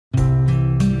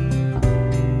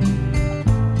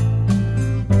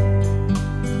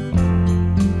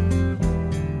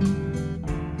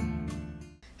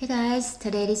guys,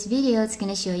 today this video is going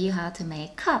to show you how to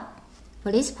make cup.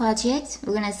 For this project,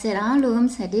 we're going to set our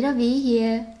looms a little V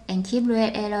here and keep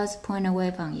red arrows point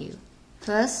away from you.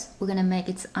 First, we're going to make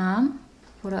its arm.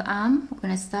 For the arm, we're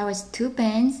going to start with 2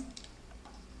 bands.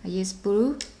 I use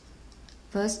blue.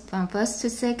 From first to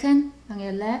second on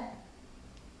your left.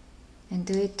 And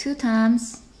do it 2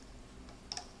 times.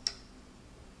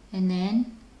 And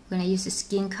then, we're going to use the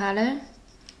skin color,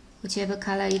 whichever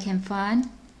color you can find.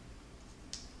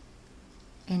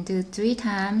 And do 3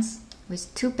 times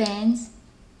with 2 bands.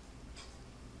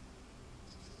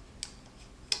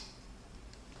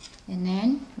 And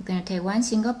then we're going to take 1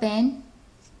 single band,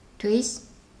 twist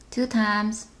 2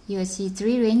 times. You will see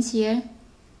 3 rings here.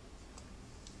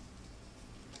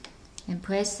 And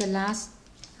press the last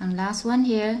one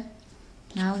here.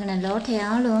 Now we're going to rotate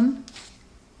our loom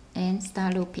and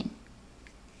start looping.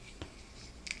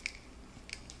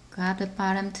 Grab the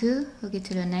bottom 2, hook it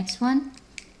to the next one.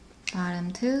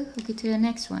 Bottom 2, hook it to the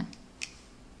next one.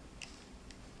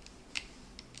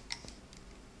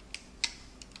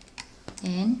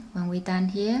 And when we're done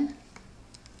here,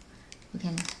 we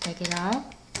can take it out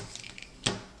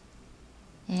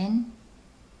and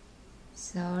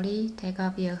slowly take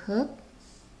off your hook.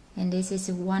 And this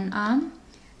is 1 arm.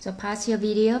 So pause your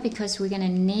video because we're gonna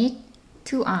need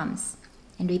 2 arms.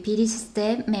 And repeat this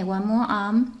step, make 1 more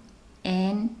arm,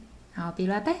 and I'll be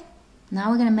right back.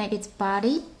 Now we're gonna make its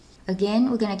body. Again,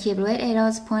 we're going to keep red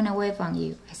arrows point away from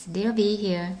you. It's a little V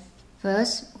here.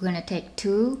 First, we're going to take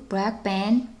 2 black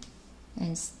bands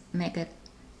and make an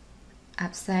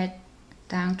upside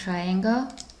down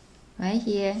triangle right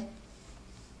here.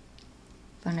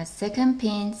 From the second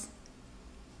pin,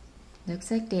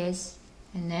 looks like this.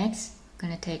 And next, we're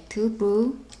going to take 2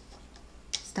 blue,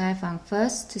 start from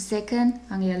first to second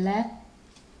on your left,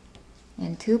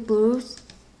 and 2 blues,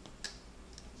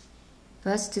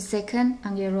 first to second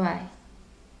on your right,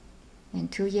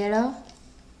 and 2 yellow,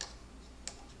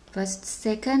 first to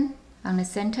second on the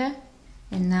center.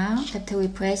 And now after we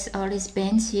place all these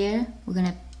bands here, we're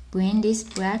gonna bring this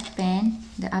black band,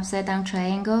 the upside down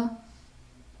triangle,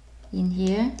 in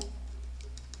here.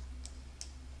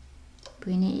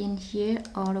 Bring it in here,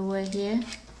 all the way here,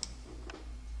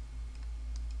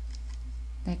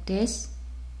 like this,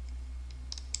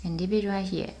 and leave it right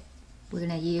here. We're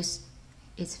gonna use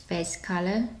its face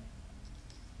color.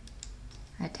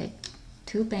 I take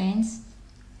 2 bands.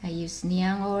 I use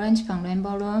neon orange from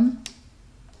Rainbow Loom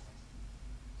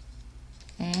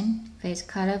and face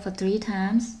color for 3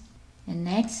 times. And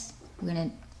next we're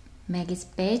gonna make its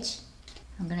beige.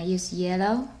 I'm gonna use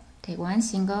yellow. Take 1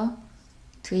 single,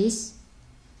 twist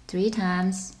 3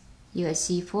 times. You will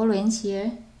see 4 rings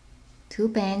here, 2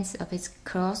 bands of its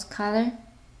cross color,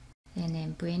 and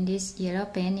then bring this yellow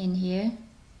band in here.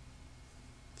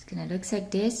 It's gonna look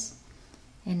like this,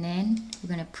 and then we're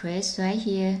gonna press right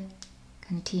here,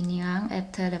 continue on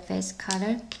after the face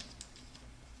color,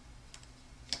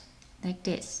 like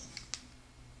this.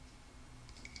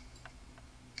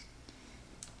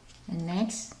 And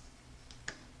next,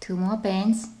 2 more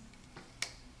bands.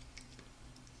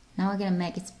 Now we're gonna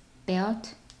make its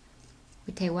belt.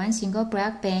 We take 1 single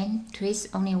black band, twist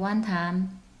only 1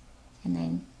 time, and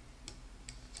then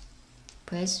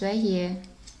press right here.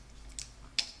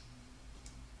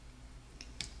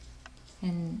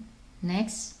 And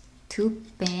next, 2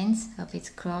 bands of its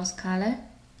cross color,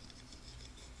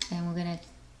 and we're gonna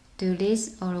do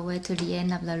this all the way to the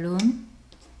end of the loom.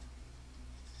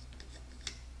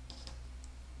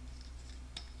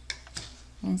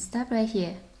 And stop right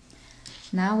here.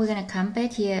 Now we're gonna come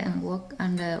back here and work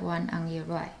on the one on your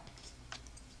right.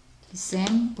 The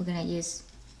same, we're gonna use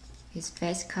his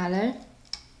face color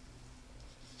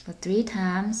for 3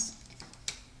 times.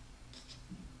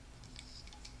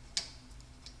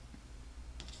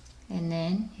 And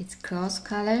then its cross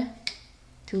color,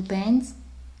 2 bands,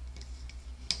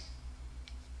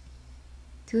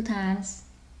 2 times.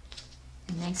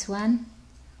 The next one,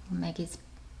 we'll make its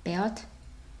belt.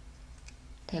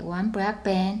 Take 1 black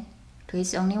band,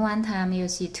 twist only 1 time. You'll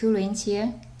see 2 rings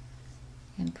here,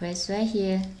 and press right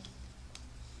here.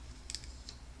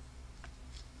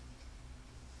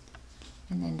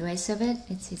 And then the rest of it,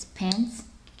 it's its pants,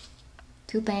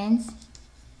 2 bands.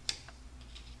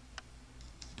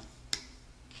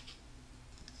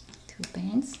 2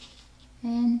 bands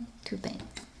and 2 bands.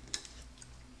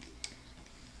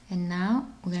 And now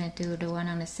we're going to do the one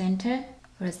on the center.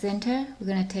 For the center, we're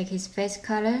going to take his face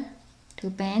color,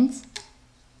 2 bands,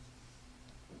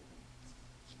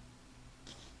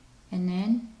 and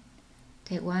then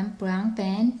take 1 brown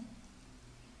band,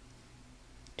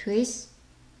 twist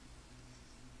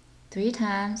 3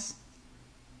 times.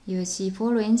 You will see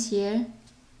 4 rings here,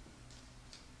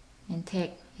 and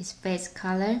take his face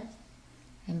color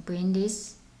and bring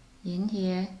this in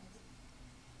here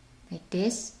like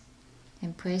this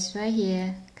and press right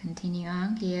here, continue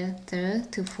on here,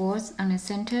 third to fourth on the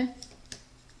center,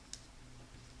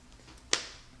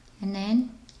 and then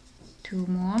 2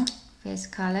 more face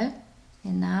color.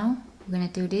 And now we're going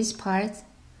to do this part.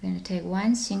 We're going to take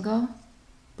one single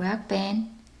black band,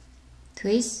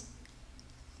 twist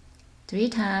 3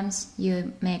 times,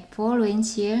 you make 4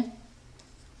 rings here,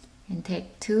 and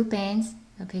take 2 bands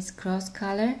of his cross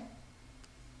color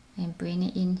and bring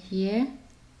it in here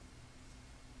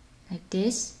like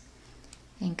this,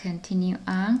 and continue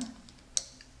on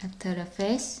after the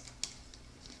face.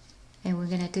 And we're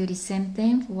gonna do the same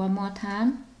thing one more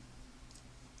time.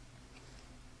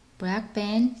 Black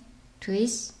band,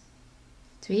 twist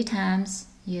 3 times,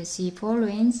 you see 4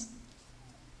 rings,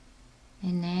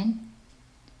 and then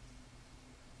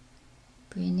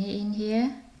bring it in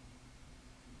here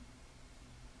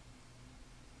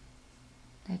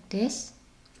like this,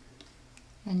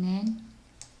 and then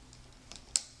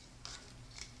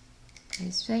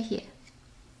place right here.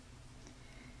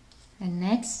 And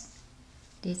next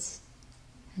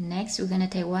we're gonna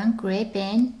take one gray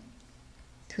band,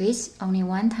 twist only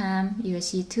 1 time, you will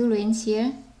see 2 rings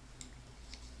here,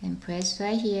 and press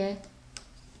right here.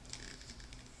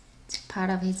 It's part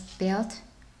of his belt.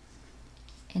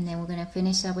 And then we're gonna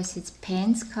finish up with his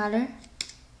pants color.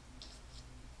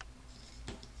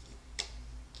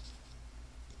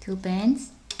 2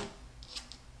 bands.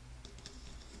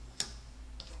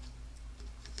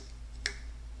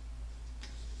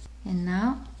 And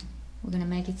now we're gonna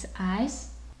make its eyes.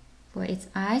 For its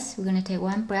eyes, we're gonna take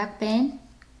one black band,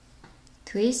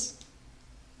 twist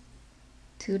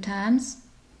 2 times.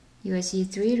 You will see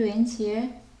 3 rings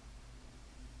here,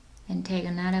 and take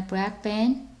another black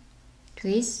band,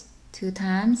 twist 2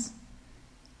 times.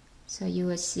 So you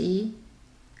will see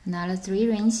another 3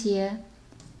 rings here.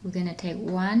 We're gonna take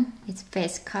one, its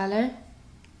face color,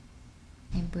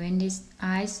 and bring these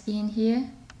eyes in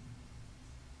here,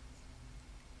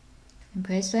 and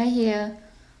press right here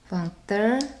from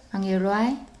third on your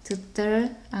right to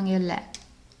third on your left.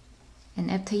 And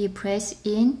after you press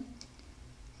in,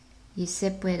 you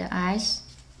separate the eyes,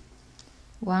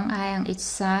 1 eye on each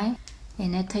side.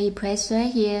 And after you press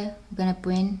right here, we're gonna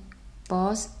bring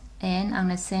both ends on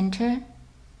the center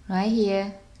right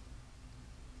here.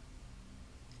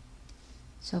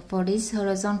 So for this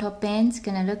horizontal band, it's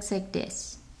gonna look like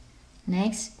this.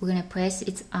 Next, we're gonna press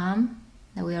its arm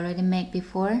that we already made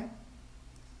before,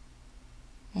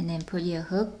 and then put your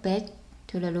hook back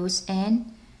to the loose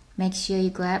end. Make sure you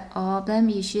grab all of them.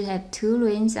 You should have 2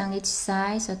 rings on each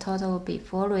side, so total will be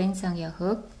 4 rings on your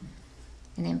hook.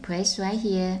 And then press right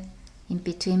here in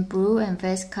between blue and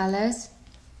face colors.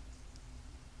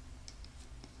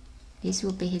 This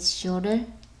will be his shoulder,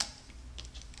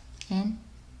 and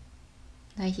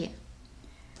right here.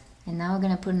 And now we're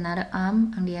gonna put another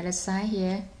arm on the other side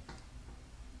here.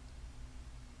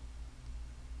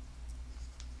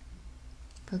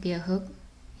 Put your hook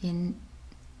in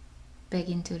back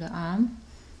into the arm,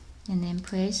 and then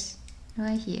press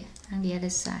right here on the other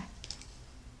side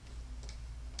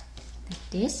like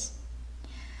this.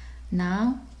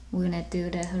 Now we're gonna do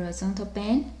the horizontal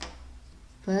band.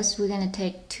 First we're gonna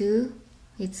take two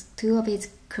of its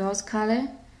cross color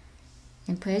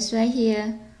and press right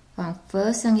here from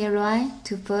first on your right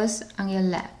to first on your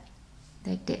left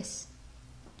like this.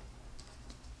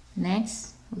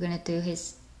 Next we're gonna do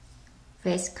his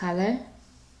face color.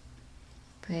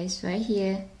 Press right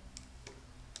here.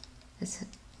 Let's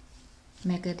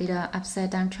make a little upside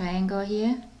down triangle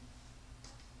here,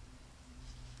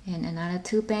 and another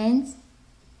 2 bands,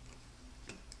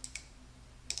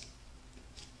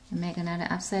 and make another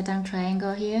upside down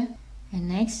triangle here. And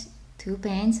next 2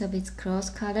 bands of its cross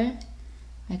color,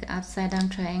 make an upside down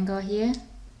triangle here,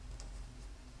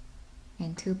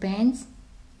 and 2 bands.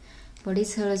 For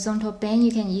this horizontal band,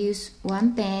 you can use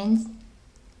 1 band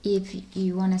if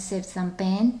you want to save some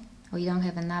band, or you don't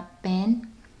have enough band.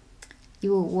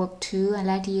 You will work 2. I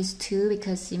like to use 2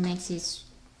 because it makes it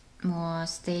more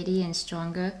steady and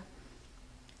stronger.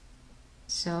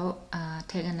 So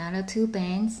take another 2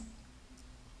 bands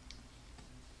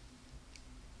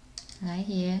right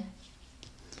here,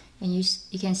 and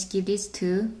you can skip these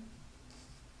 2,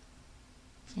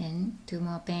 and 2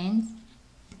 more bands.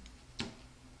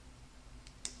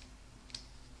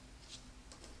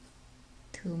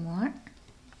 Two more,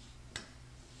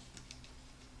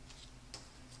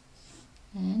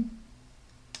 and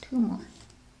 2 more.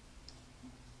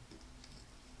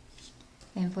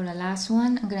 And for the last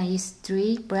one, I'm gonna use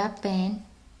 3 black band,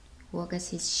 work as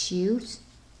his shoes.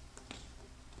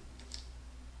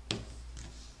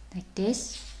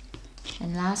 this.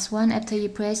 And last one, after you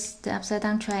press the upside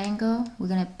down triangle, we're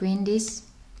gonna bring this.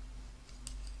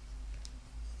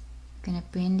 Gonna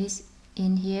bring this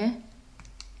in here.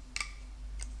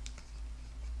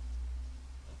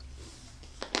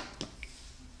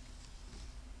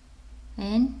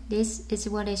 And this is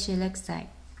what it should look like.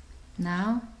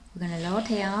 Now we're gonna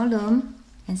rotate our loom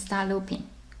and start looping.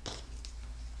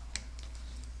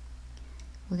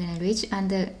 We're gonna reach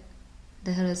under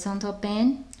the horizontal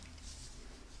band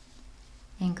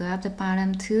and grab the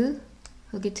bottom two,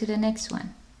 hook it to the next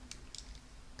one.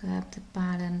 Grab the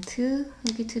bottom two,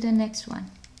 hook it to the next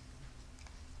one.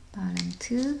 Bottom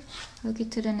two, hook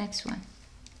it to the next one.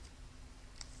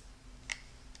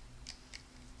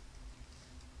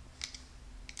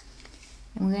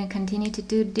 And we're going to continue to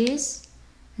do this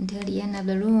until the end of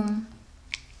the loom.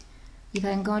 If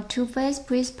I go too fast,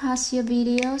 please pause your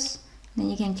videos, then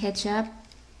you can catch up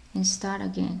and start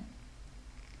again.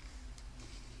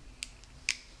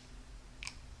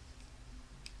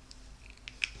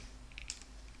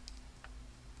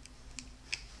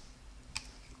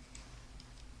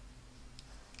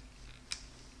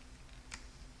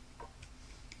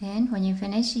 And when you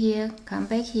finish here, come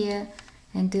back here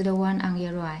and do the one on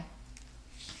your right.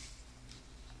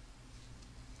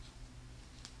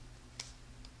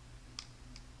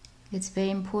 It's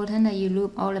very important that you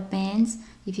loop all the bands.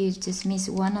 If you just miss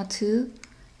one or two,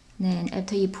 then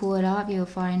after you pull it off, you'll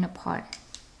fall apart.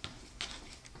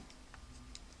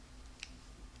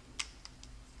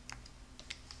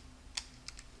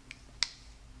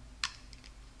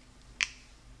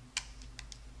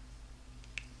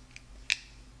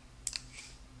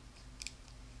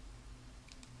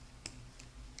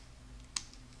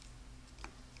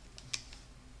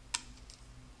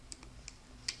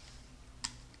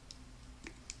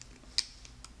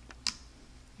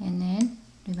 And then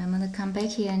remember to come back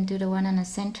here and do the one on the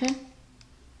center.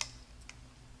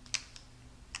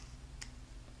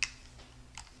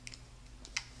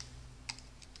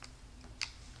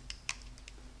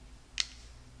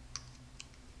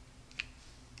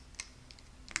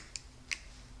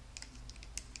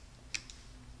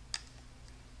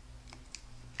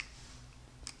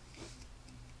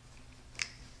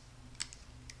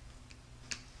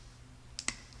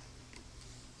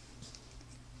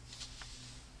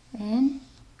 And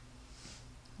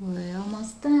we're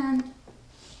almost done.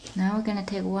 Now we're gonna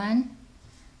take one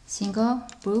single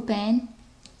blue band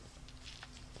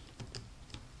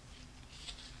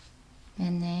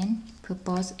and then put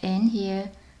both ends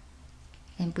here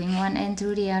and bring one end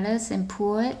through the others and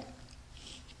pull it,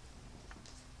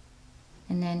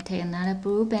 and then take another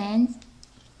blue band,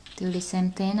 do the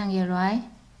same thing on your right.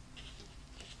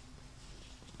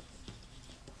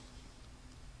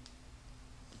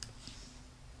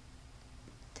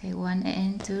 Take one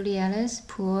end through the others,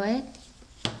 pull it,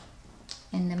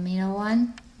 and the middle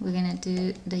one we're gonna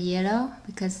do the yellow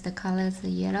because the color is the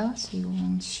yellow, so you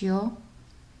won't show.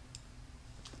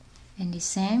 And the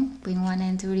same, bring one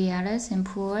end through the others and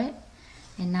pull it,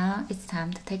 and now it's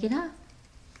time to take it off.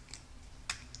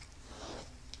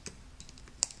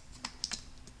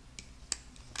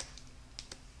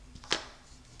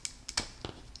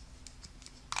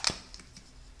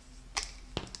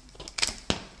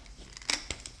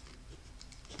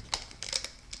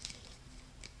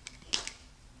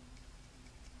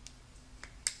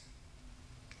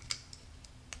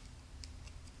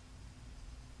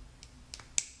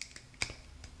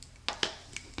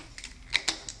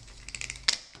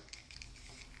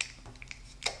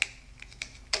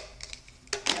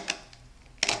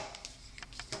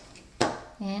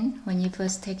 And when you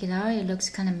first take it out, it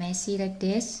looks kind of messy like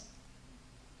this,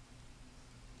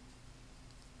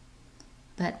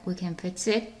 but we can fix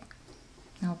it,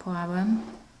 no problem.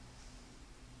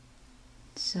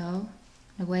 So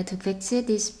the way to fix it,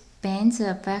 these bands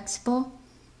are flexible.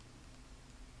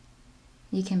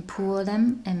 You can pull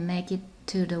them and make it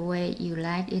to the way you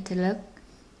like it to look,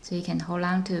 so you can hold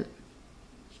on to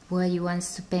where you want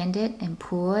to bend it and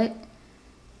pull it,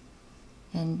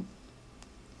 and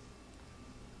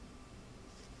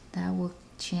that will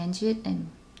change it. And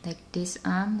like this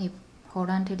arm, you hold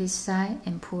on to this side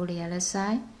and pull the other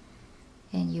side,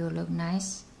 and you'll look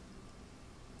nice.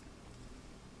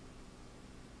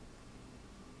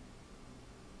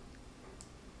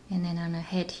 And then on the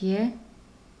head here,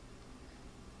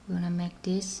 we're gonna make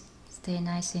this stay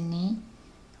nice and neat.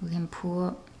 We can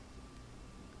pull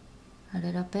a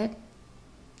little bit.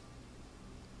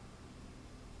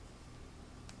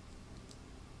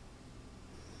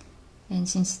 And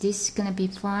since this is gonna be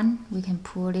fun, we can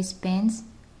pull these bands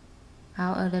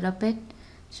out a little bit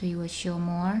so you will show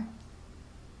more,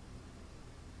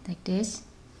 like this.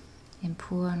 and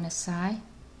pull on the side.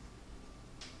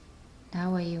 That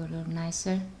way it will look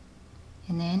nicer.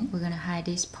 And then we're gonna hide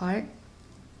this part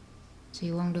so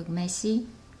it won't look messy.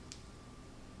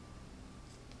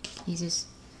 You just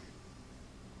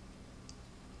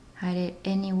hide it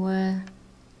anywhere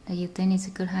that you think it's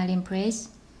a good hiding place.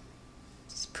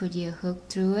 Just put your hook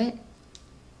through it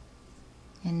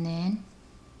and then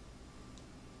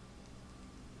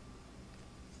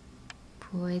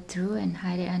pull it through and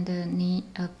hide it underneath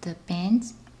of the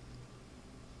pants.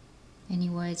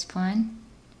 Anywhere it's fine.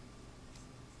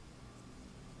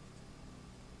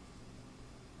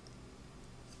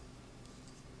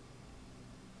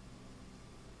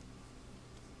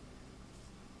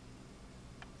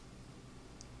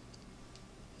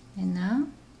 And now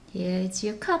here is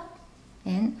your cup.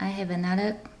 And I have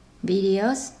another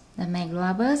videos that make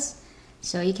rubbers,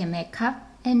 so you can make cup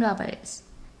and rubbers.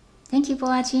 Thank you for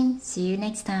watching. See you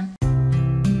next time.